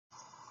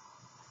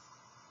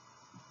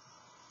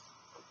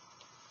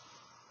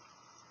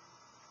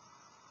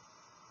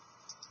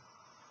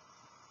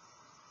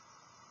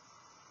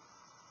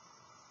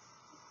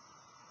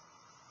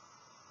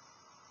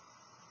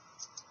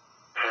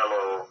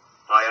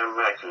CMOS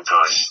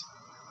Macintosh.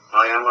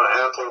 I am a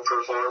Apple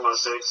Performa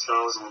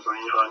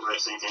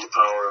 6300 CD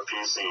power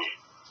PC.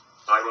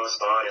 I was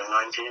bought in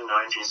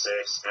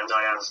 1996 and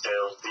I am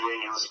still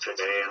being used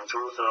today in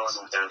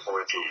 2014.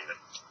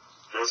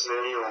 This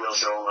video will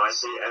show my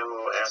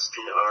CMOS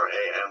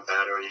PRAM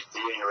battery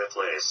being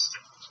replaced.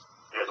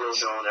 It will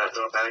show that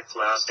the back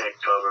plastic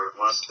cover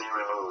must be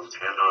removed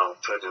and how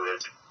to do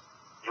it.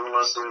 You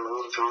must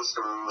remove 2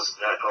 screws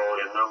that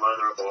hold in the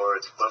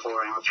motherboard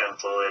before you can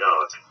pull it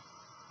out.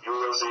 You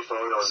will see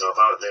photos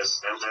about this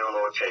and their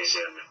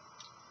location.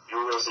 You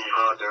will see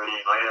how dirty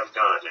I have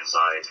got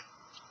inside.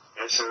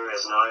 It sure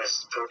is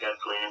nice to get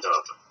cleaned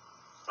up.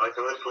 A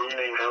good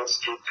cleaning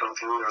helps keep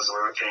computers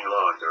working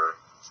longer.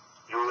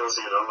 You will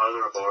see the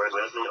motherboard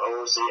with the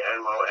old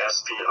CMOS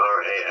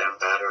PRAM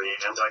battery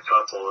and a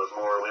couple of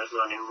more with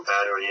the new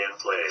battery in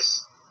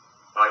place.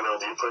 I will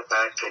be put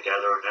back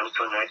together and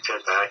connected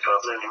back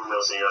up, then you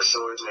will see a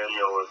short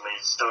video of me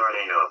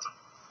starting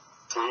up.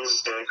 Please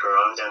stick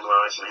around and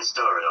watch me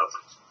start up.